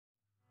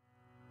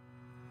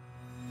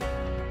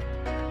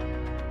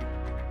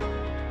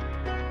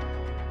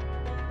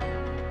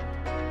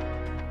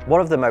One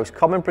of the most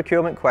common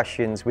procurement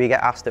questions we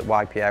get asked at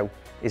YPO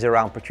is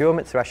around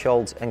procurement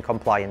thresholds and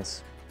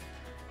compliance.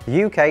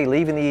 The UK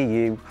leaving the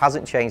EU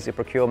hasn't changed the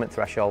procurement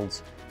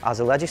thresholds as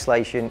the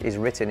legislation is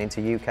written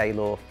into UK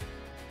law.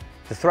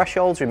 The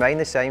thresholds remain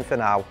the same for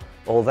now,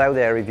 although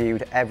they are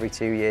reviewed every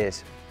 2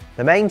 years.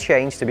 The main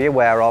change to be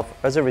aware of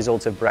as a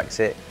result of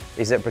Brexit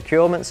is that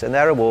procurements and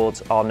their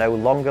awards are no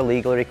longer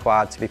legally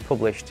required to be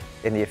published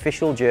in the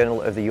official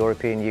journal of the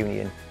European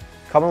Union,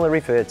 commonly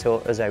referred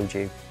to as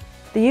OJEU.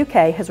 The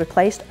UK has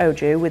replaced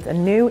OJEU with a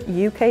new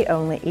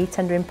UK-only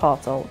e-tendering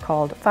portal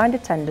called Find a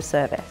Tender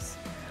Service,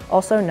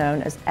 also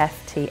known as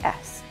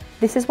FTS.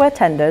 This is where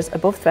tenders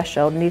above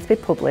threshold need to be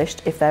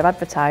published if they're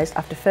advertised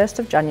after 1st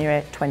of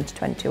January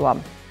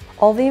 2021.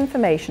 All the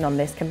information on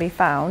this can be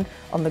found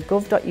on the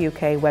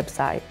gov.uk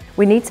website.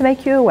 We need to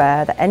make you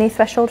aware that any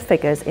threshold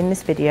figures in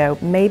this video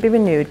may be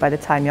renewed by the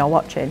time you're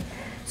watching,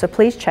 so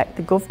please check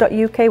the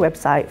gov.uk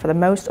website for the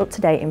most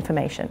up-to-date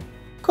information.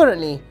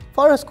 Currently,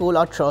 for a school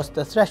or trust,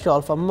 the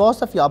threshold for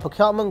most of your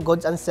procurement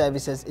goods and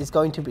services is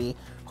going to be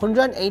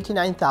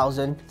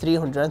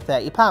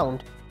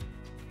 £189,330.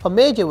 For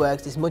major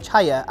works, it's much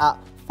higher at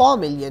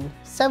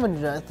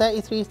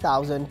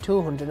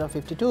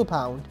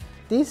 £4,733,252.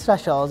 These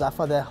thresholds are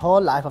for the whole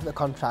life of the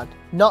contract,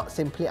 not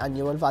simply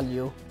annual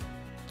value.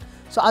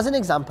 So as an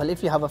example,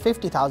 if you have a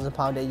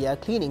 £50,000 a year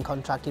cleaning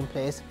contract in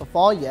place for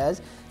 4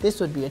 years, this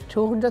would be a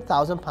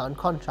 £200,000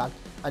 contract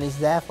and is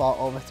therefore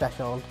over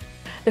threshold.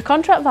 The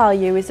contract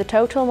value is the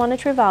total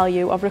monetary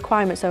value of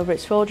requirements over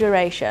its full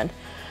duration,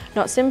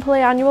 not simply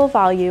annual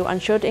value,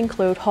 and should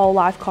include whole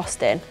life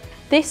costing.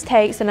 This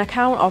takes an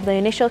account of the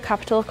initial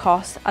capital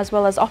costs as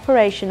well as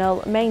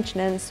operational,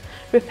 maintenance,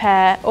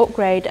 repair,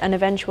 upgrade and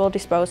eventual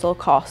disposal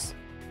costs.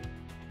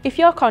 If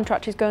your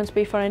contract is going to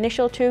be for an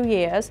initial 2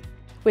 years,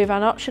 with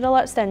an optional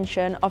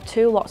extension of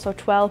 2 lots of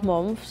 12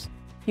 months,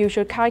 you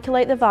should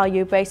calculate the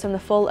value based on the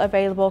full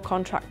available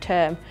contract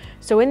term.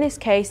 So in this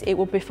case, it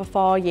will be for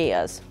 4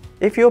 years.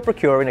 If you're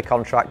procuring a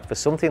contract for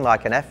something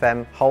like an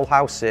FM whole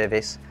house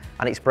service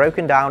and it's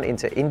broken down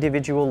into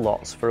individual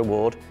lots for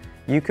award,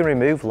 you can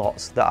remove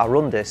lots that are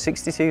under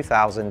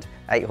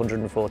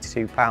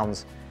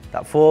 £62,842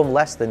 that form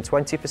less than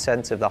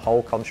 20% of the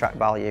whole contract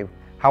value.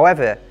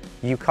 However,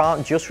 you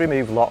can't just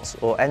remove lots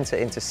or enter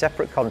into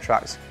separate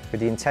contracts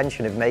with the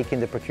intention of making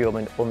the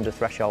procurement under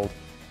threshold.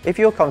 If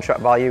your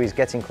contract value is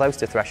getting close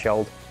to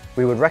threshold,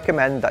 we would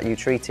recommend that you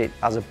treat it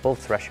as above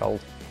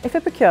threshold. If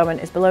a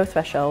procurement is below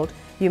threshold,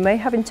 you may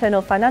have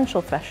internal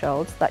financial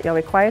thresholds that you're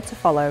required to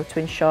follow to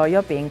ensure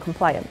you're being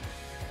compliant.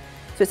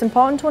 So it's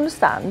important to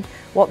understand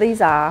what these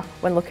are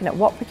when looking at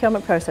what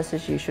procurement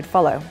processes you should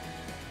follow.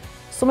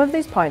 Some of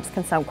these points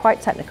can sound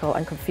quite technical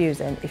and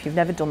confusing if you've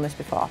never done this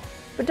before.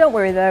 But don't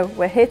worry though,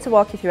 we're here to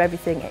walk you through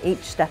everything at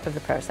each step of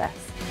the process.